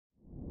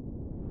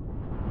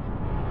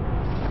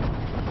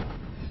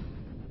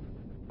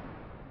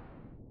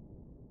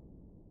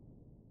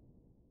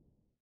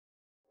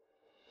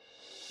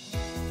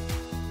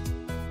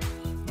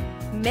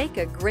Make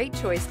a great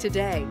choice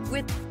today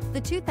with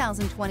the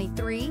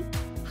 2023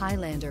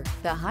 Highlander.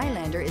 The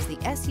Highlander is the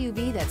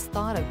SUV that's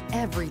thought of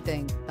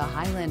everything. The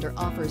Highlander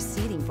offers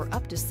seating for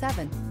up to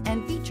 7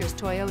 and features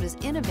Toyota's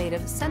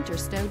innovative center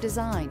stow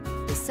design.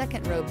 The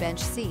second row bench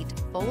seat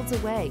folds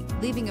away,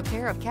 leaving a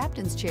pair of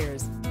captain's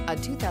chairs. A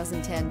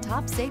 2010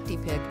 top safety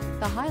pick,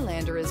 the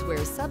Highlander is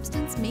where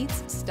substance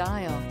meets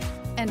style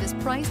and is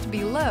priced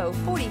below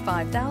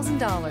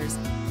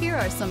 $45,000. Here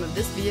are some of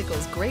this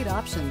vehicle's great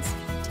options: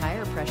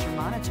 tire pressure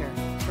monitor,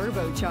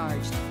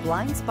 turbocharged,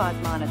 blind spot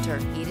monitor,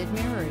 heated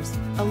mirrors,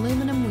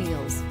 aluminum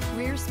wheels,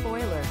 rear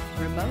spoiler,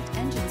 remote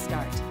engine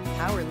start,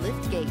 power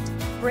lift gate,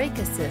 brake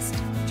assist,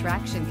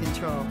 traction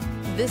control.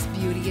 This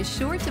beauty is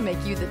sure to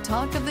make you the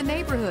talk of the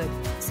neighborhood.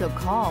 So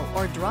call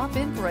or drop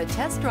in for a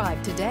test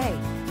drive today.